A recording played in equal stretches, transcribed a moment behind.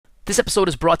This episode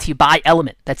is brought to you by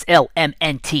Element. That's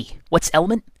L-M-N-T. What's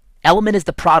Element? Element is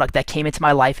the product that came into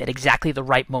my life at exactly the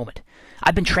right moment.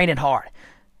 I've been training hard.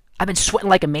 I've been sweating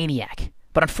like a maniac.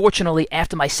 But unfortunately,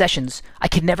 after my sessions, I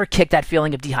could never kick that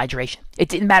feeling of dehydration. It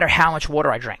didn't matter how much water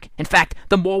I drank. In fact,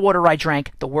 the more water I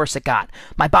drank, the worse it got.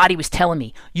 My body was telling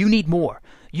me, you need more.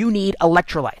 You need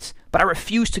electrolytes. But I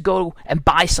refused to go and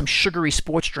buy some sugary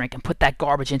sports drink and put that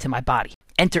garbage into my body.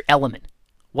 Enter Element.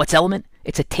 What's Element?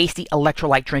 It's a tasty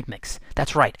electrolyte drink mix.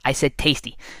 That's right, I said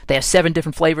tasty. They have 7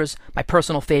 different flavors. My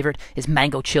personal favorite is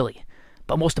mango chili.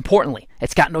 But most importantly,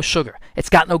 it's got no sugar. It's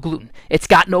got no gluten. It's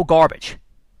got no garbage.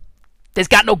 There's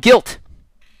got no guilt.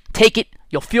 Take it.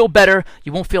 You'll feel better.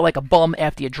 You won't feel like a bum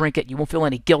after you drink it. You won't feel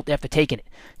any guilt after taking it.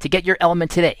 To get your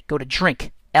Element today, go to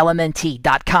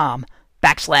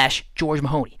drinklmnt.com/George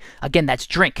Mahoney. Again, that's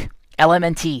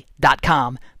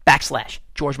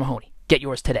drinklmnt.com/George Mahoney. Get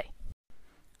yours today.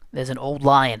 There's an old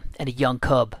lion and a young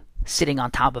cub sitting on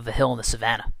top of a hill in the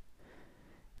savannah.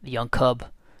 The young cub,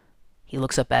 he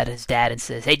looks up at his dad and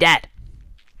says, "Hey, Dad,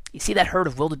 you see that herd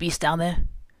of wildebeest down there?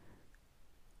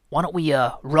 Why don't we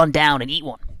run down and eat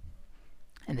one?"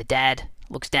 And the dad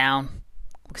looks down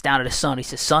at his son. He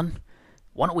says, "Son,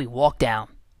 why don't we walk down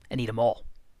and eat them all?"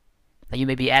 Now you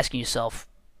may be asking yourself,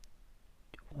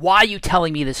 why are you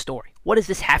telling me this story? What does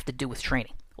this have to do with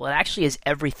training? Well, it actually has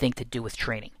everything to do with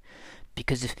training.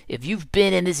 Because if you've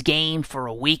been in this game for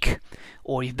a week,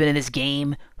 or you've been in this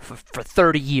game for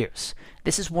 30 years,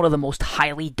 this is one of the most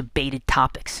highly debated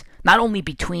topics, not only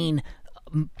between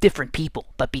different people,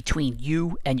 but between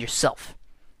you and yourself.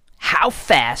 How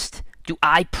fast do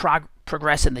I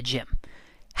progress in the gym?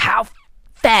 How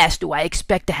fast do I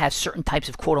expect to have certain types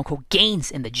of quote-unquote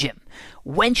gains in the gym?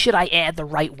 When should I add the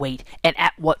right weight, and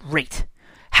at what rate?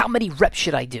 How many reps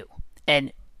should I do?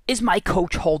 And is my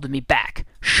coach holding me back?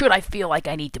 Should I feel like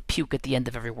I need to puke at the end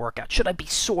of every workout? Should I be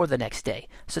sore the next day?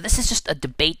 So this is just a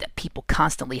debate that people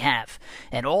constantly have.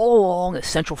 And all along, a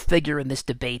central figure in this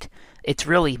debate, it's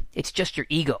just your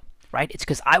ego, right? It's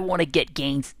because I want to get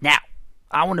gains now.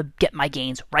 I want to get my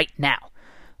gains right now.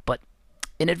 But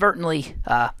inadvertently,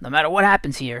 no matter what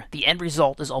happens here, the end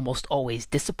result is almost always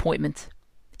disappointment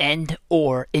and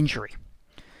or injury.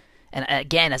 And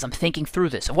again, as I'm thinking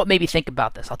through this, and what made me think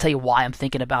about this, I'll tell you why I'm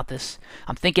thinking about this.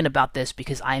 I'm thinking about this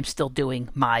because I am still doing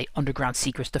my Underground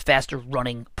Secrets to Faster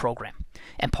Running program.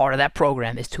 And part of that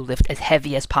program is to lift as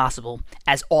heavy as possible,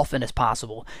 as often as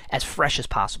possible, as fresh as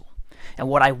possible. And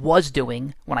what I was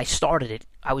doing when I started it,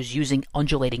 I was using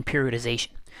undulating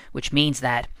periodization, which means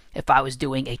that if I was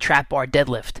doing a trap bar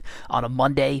deadlift on a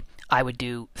Monday, I would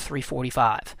do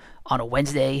 345. On a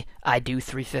Wednesday, I'd do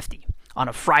 350. On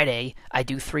a Friday, I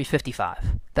do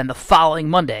 355. Then the following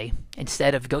Monday,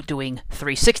 instead of doing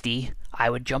 360, I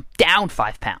would jump down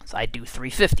 5 pounds. I'd do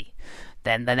 350.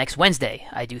 Then the next Wednesday,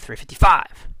 I do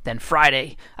 355. Then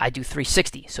Friday, I do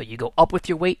 360. So you go up with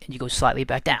your weight and you go slightly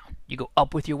back down. You go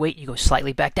up with your weight, you go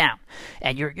slightly back down.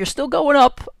 And you're still going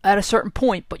up at a certain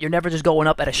point, but you're never just going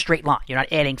up at a straight line. You're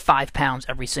not adding 5 pounds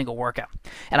every single workout.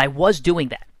 And I was doing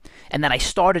that. And then I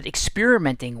started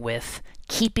experimenting with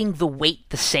keeping the weight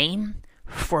the same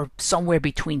for somewhere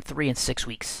between 3 and 6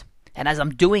 weeks. And as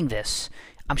I'm doing this,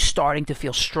 I'm starting to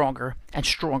feel stronger and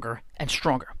stronger and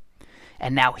stronger.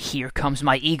 And now here comes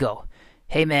my ego.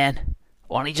 Hey man,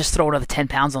 why don't you just throw another 10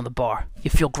 pounds on the bar? You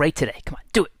feel great today. Come on,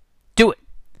 do it. Do it.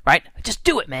 Right? Just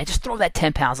do it, man. Just throw that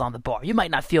 10 pounds on the bar. You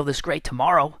might not feel this great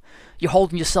tomorrow. You're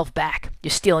holding yourself back.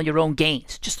 You're stealing your own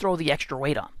gains. Just throw the extra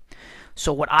weight on.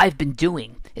 So what I've been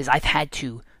doing is I've had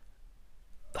to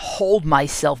hold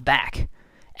myself back.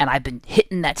 And I've been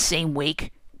hitting that same weight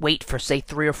for, say,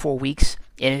 3 or 4 weeks.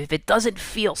 And if it doesn't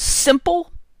feel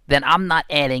simple, then I'm not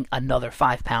adding another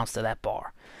 5 pounds to that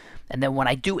bar. And then when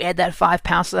I do add that 5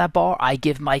 pounds to that bar, I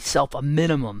give myself a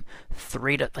minimum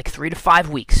 3 to 5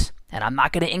 weeks. And I'm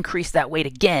not going to increase that weight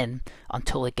again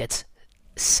until it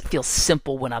feels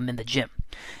simple when I'm in the gym.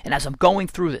 And as I'm going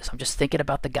through this, I'm just thinking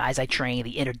about the guys I train,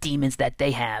 the inner demons that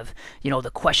they have,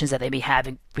 the questions that they may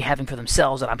be having for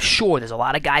themselves. And I'm sure there's a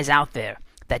lot of guys out there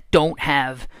that don't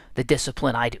have the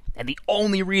discipline I do. And the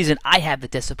only reason I have the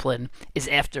discipline is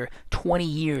after 20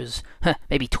 years,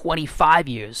 maybe 25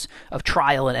 years of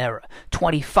trial and error,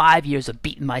 25 years of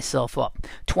beating myself up,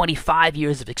 25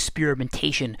 years of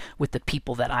experimentation with the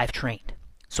people that I've trained.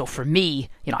 So for me,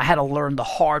 I had to learn the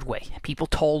hard way. People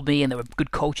told me, and they were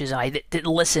good coaches, and I didn't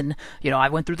listen. I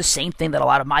went through the same thing that a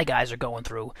lot of my guys are going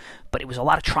through, but it was a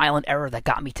lot of trial and error that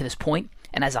got me to this point.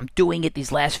 And as I'm doing it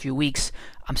these last few weeks,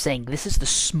 I'm saying this is the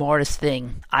smartest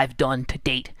thing I've done to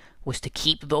date, was to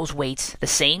keep those weights the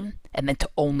same and then to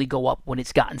only go up when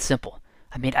it's gotten simple.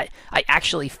 I mean, I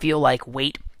actually feel like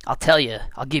weight I'll tell you,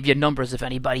 I'll give you numbers if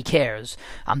anybody cares.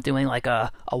 I'm doing like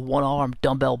a one-arm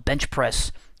dumbbell bench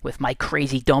press with my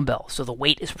crazy dumbbell. So the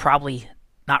weight is probably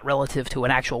not relative to an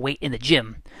actual weight in the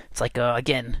gym. It's like,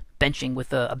 again, benching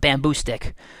with a bamboo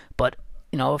stick. But,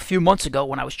 a few months ago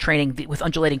when I was training with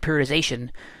undulating periodization,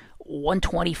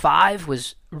 125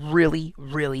 was really,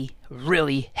 really,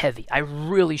 really heavy. I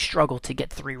really struggled to get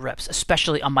 3 reps,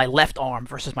 especially on my left arm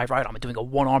versus my right arm. I'm doing a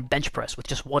one-arm bench press with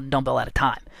just one dumbbell at a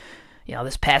time.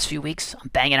 This past few weeks, I'm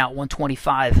banging out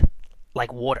 125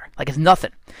 like water, like it's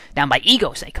nothing. Now my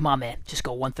ego saying, come on man, just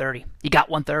go 130. You got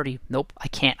 130. Nope, I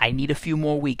can't. I need a few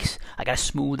more weeks. I gotta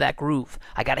smooth that groove.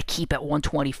 I gotta keep at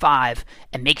 125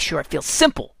 and make sure it feels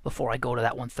simple before I go to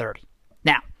that 130.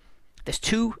 Now, there's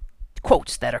 2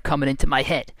 quotes that are coming into my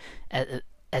head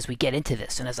as we get into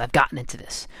this and as I've gotten into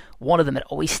this. One of them that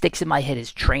always sticks in my head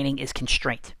is training is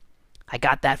constraint. I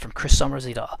got that from Chris Summers,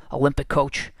 the Olympic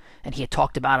coach, and he had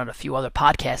talked about on a few other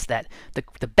podcasts that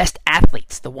the best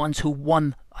athletes, the ones who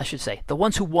won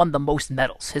the most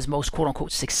medals, his most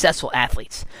quote-unquote successful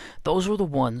athletes, those were the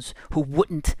ones who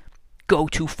wouldn't go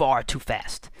too far too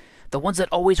fast. The ones that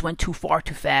always went too far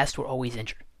too fast were always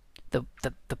injured. The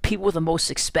people with the most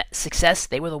success,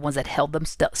 they were the ones that held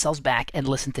themselves back and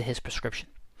listened to his prescription.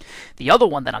 The other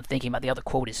one that I'm thinking about, the other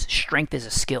quote is, strength is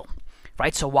a skill,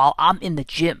 right? So while I'm in the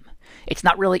gym, it's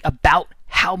not really about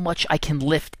how much I can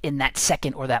lift in that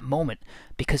second or that moment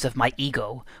because of my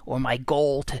ego or my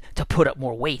goal to put up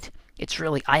more weight. It's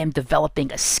really, I am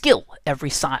developing a skill every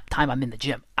time I'm in the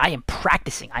gym. I am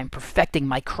practicing. I am perfecting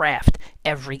my craft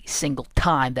every single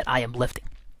time that I am lifting.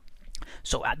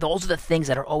 So those are the things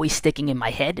that are always sticking in my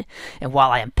head. And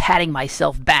while I am patting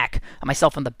myself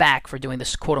on the back for doing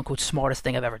this quote-unquote smartest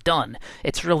thing I've ever done,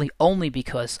 it's really only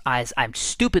because as I'm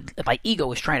stupid, my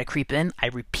ego is trying to creep in, I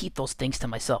repeat those things to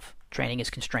myself. Training is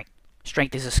constraint.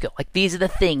 Strength is a skill. Like, these are the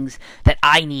things that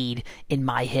I need in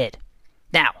my head.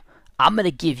 Now, I'm going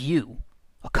to give you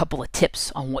a couple of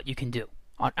tips on what you can do.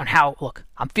 On how, look,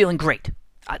 I'm feeling great.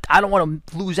 I don't want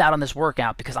to lose out on this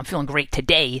workout because I'm feeling great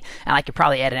today, and I could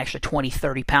probably add an extra 20,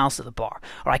 30 pounds to the bar,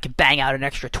 or I could bang out an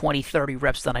extra 20, 30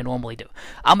 reps than I normally do.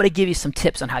 I'm going to give you some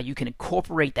tips on how you can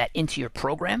incorporate that into your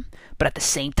program, but at the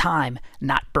same time,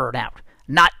 not burn out,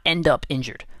 not end up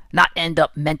injured, not end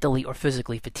up mentally or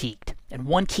physically fatigued. And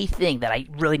one key thing that I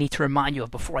really need to remind you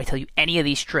of before I tell you any of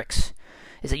these tricks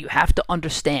is that you have to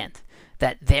understand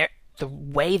that the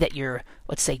way that your,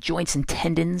 let's say, joints and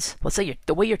tendons,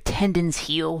 the way your tendons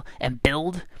heal and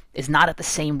build is not at the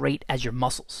same rate as your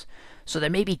muscles. So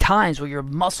there may be times where your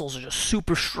muscles are just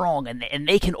super strong and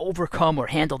they can overcome or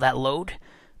handle that load,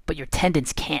 but your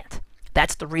tendons can't.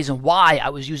 That's the reason why I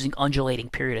was using undulating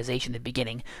periodization in the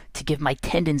beginning, to give my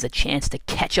tendons a chance to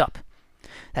catch up.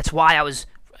 That's why I was,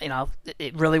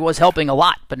 it really was helping a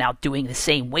lot. But now doing the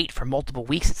same weight for multiple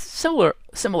weeks, it's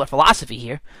similar philosophy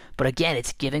here. But again,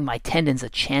 it's giving my tendons a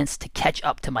chance to catch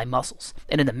up to my muscles.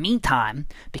 And in the meantime,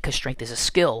 because strength is a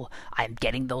skill, I'm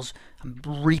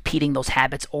repeating those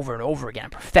habits over and over again.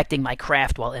 I'm perfecting my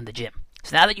craft while in the gym.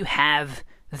 So now that you have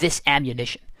this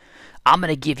ammunition, I'm going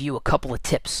to give you a couple of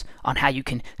tips on how you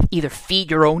can either feed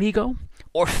your own ego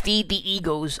or feed the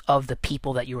egos of the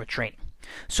people that you are training.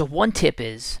 So one tip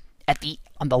is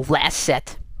on the last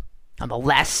set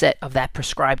of that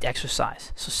prescribed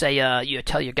exercise. So say you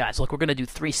tell your guys, look, we're going to do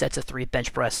 3 sets of 3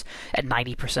 bench press at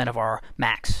 90% of our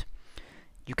max.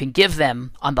 You can give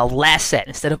them on the last set,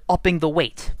 instead of upping the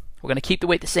weight, we're going to keep the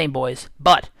weight the same, boys,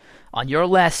 but on your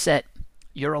last set,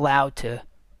 you're allowed to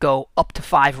go up to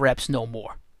 5 reps, no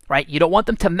more. Right? You don't want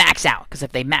them to max out, because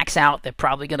if they max out, they're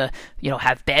probably going to,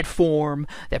 have bad form.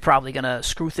 They're probably going to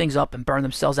screw things up and burn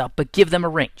themselves out. But give them a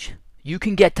range. You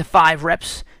can get to 5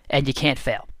 reps, and you can't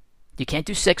fail. You can't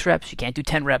do 6 reps. You can't do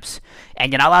 10 reps.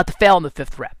 And you're not allowed to fail on the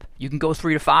 5th rep. You can go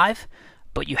 3 to 5,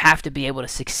 but you have to be able to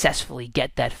successfully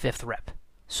get that 5th rep.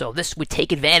 So this would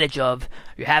take advantage of,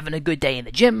 you're having a good day in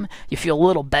the gym, you feel a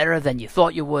little better than you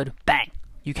thought you would, bang,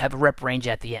 you have a rep range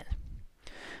at the end.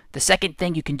 The second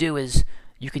thing you can do is,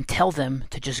 you can tell them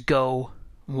to just go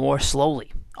more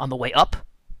slowly on the way up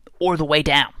or the way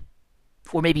down,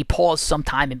 or maybe pause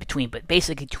sometime in between, but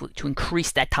basically to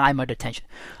increase that time under tension.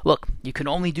 Look, you can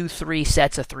only do 3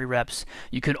 sets of 3 reps.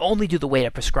 You can only do the weight I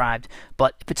prescribed,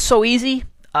 but if it's so easy,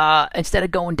 instead of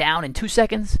going down in 2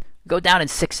 seconds, go down in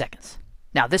 6 seconds.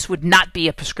 Now, this would not be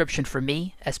a prescription for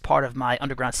me as part of my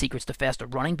Underground Secrets to Faster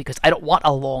Running, because I don't want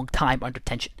a long time under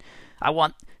tension. I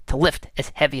want to lift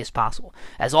as heavy as possible,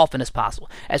 as often as possible,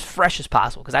 as fresh as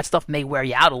possible, because that stuff may wear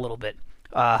you out a little bit,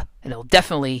 and it'll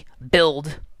definitely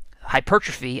build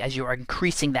hypertrophy as you are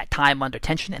increasing that time under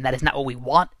tension, and that is not what we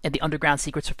want in the Underground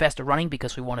Secrets for Faster Running,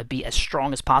 because we want to be as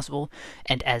strong as possible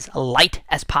and as light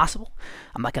as possible.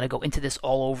 I'm not going to go into this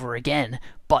all over again,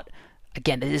 but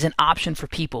again, it is an option for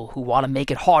people who want to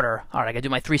make it harder. All right, I got to do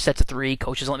my 3 sets of 3.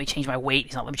 Coach doesn't let me change my weight.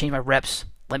 He's not letting me change my reps.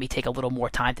 Let me take a little more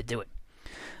time to do it.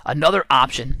 Another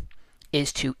option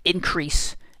is to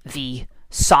increase the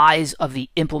size of the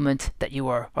implement that you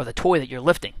are, or the toy that you're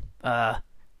lifting.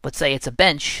 Let's say it's a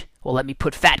bench. Well, let me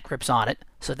put fat grips on it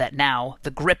so that now the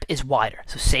grip is wider.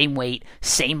 So same weight,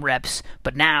 same reps,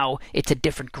 but now it's a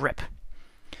different grip.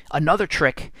 Another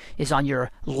trick is on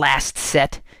your last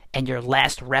set and your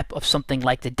last rep of something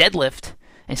like the deadlift.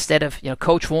 Instead of,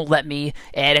 coach won't let me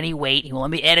add any weight, he won't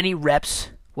let me add any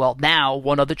reps. Well, now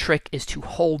one other trick is to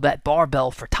hold that barbell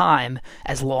for time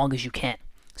as long as you can.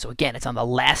 So again, it's on the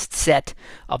last set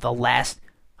of the last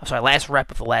rep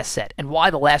of the last set. And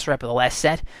why the last rep of the last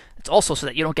set? It's also so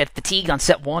that you don't get fatigued on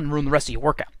set 1 and ruin the rest of your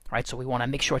workout, right? So we want to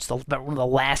make sure it's one of the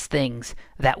last things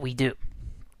that we do.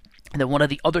 And then one of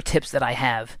the other tips that I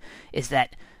have is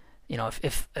that,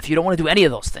 if you don't want to do any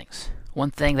of those things, one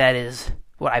thing that is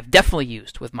what I've definitely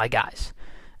used with my guys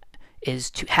is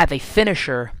to have a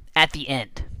finisher at the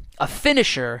end. A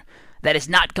finisher that is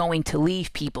not going to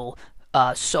leave people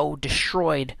so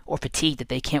destroyed or fatigued that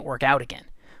they can't work out again.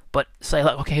 But say,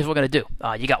 okay, here's what we're going to do.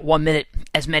 You got 1 minute,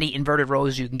 as many inverted rows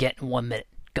as you can get in 1 minute.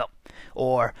 Go.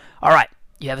 Or, all right,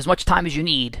 you have as much time as you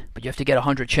need, but you have to get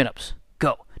 100 chin-ups.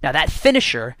 Go. Now, that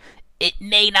finisher, it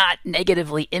may not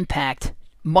negatively impact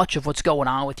much of what's going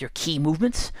on with your key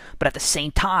movements, but at the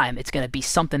same time, it's going to be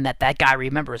something that guy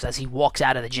remembers as he walks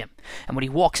out of the gym. And when he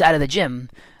walks out of the gym,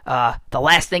 the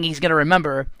last thing he's going to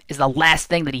remember is the last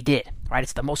thing that he did, right?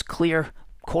 It's the most clear,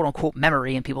 quote-unquote,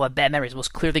 memory, and people have bad memories. The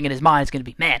most clear thing in his mind is going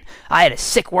to be, man, I had a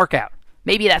sick workout.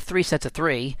 Maybe that 3 sets of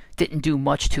 3 didn't do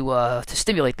much to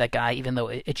stimulate that guy, even though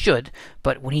it should.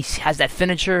 But when he has that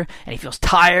finisher, and he feels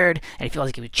tired, and he feels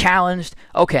like he was challenged,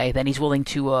 okay, then he's willing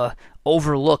to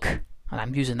overlook, and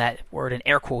I'm using that word in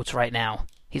air quotes right now,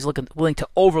 he's willing to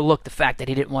overlook the fact that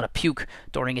he didn't want to puke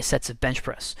during his sets of bench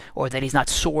press, or that he's not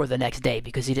sore the next day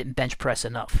because he didn't bench press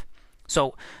enough.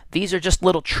 So these are just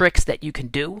little tricks that you can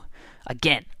do.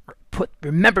 Again,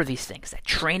 remember these things, that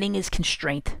training is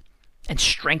constraint and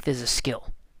strength is a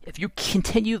skill. If you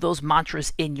continue those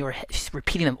mantras in your head,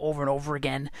 repeating them over and over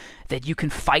again, that you can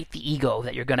fight the ego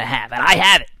that you're going to have. And I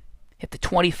have it. After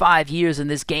 25 years in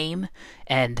this game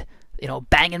and,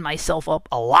 banging myself up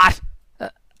a lot,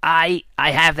 I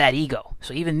have that ego.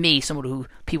 So even me, someone who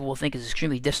people will think is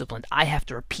extremely disciplined, I have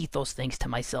to repeat those things to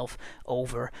myself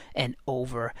over and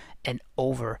over and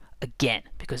over again.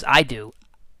 Because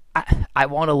I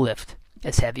want to lift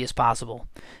as heavy as possible,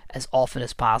 as often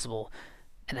as possible,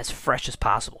 and as fresh as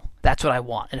possible. That's what I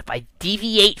want. And if I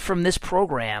deviate from this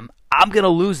program, I'm going to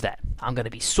lose that. I'm going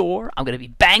to be sore. I'm going to be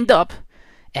banged up.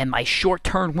 And my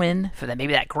short-term win for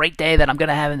maybe that great day that I'm going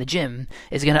to have in the gym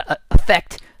is going to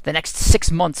affect the next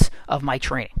 6 months of my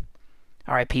training.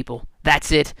 All right, people,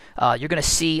 that's it. You're going to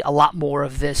see a lot more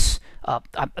of this.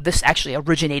 This actually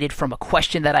originated from a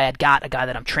question that I had got, a guy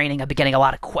that I'm training. I've been getting a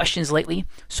lot of questions lately,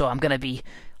 so I'm going to be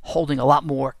holding a lot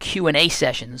more Q&A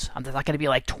sessions. I'm not going to be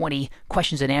like 20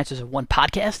 questions and answers of one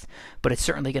podcast, but it's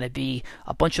certainly going to be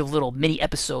a bunch of little mini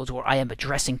episodes where I am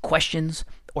addressing questions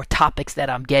or topics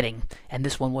that I'm getting, and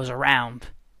this one was around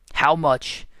how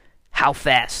much, how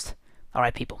fast. All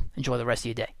right, people, enjoy the rest of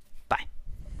your day. Bye.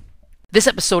 This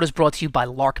episode is brought to you by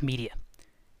Lark Media.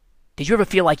 Did you ever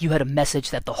feel like you had a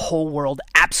message that the whole world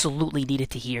absolutely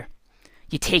needed to hear?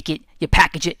 You take it, you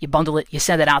package it, you bundle it, you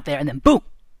send it out there, and then boom,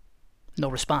 no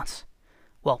response.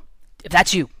 Well, if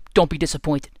that's you, don't be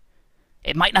disappointed.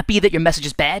 It might not be that your message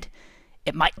is bad.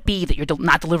 It might be that you're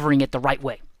not delivering it the right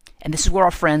way. And this is where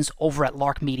our friends over at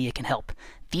Lark Media can help.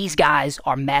 These guys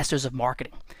are masters of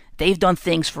marketing. They've done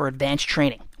things for advanced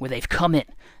training where they've come in,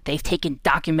 they've taken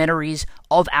documentaries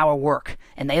of our work,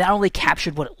 and they not only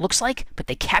captured what it looks like, but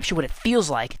they capture what it feels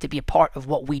like to be a part of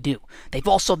what we do. They've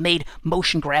also made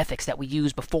motion graphics that we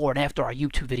use before and after our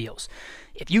YouTube videos.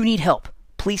 If you need help,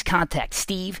 please contact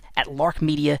Steve at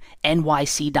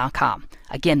larkmedianyc.com.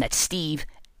 Again, that's Steve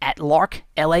at Lark,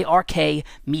 L-A-R-K,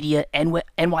 Media,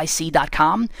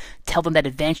 NYC.com. Tell them that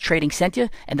Advanced Trading sent you,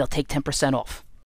 and they'll take 10% off.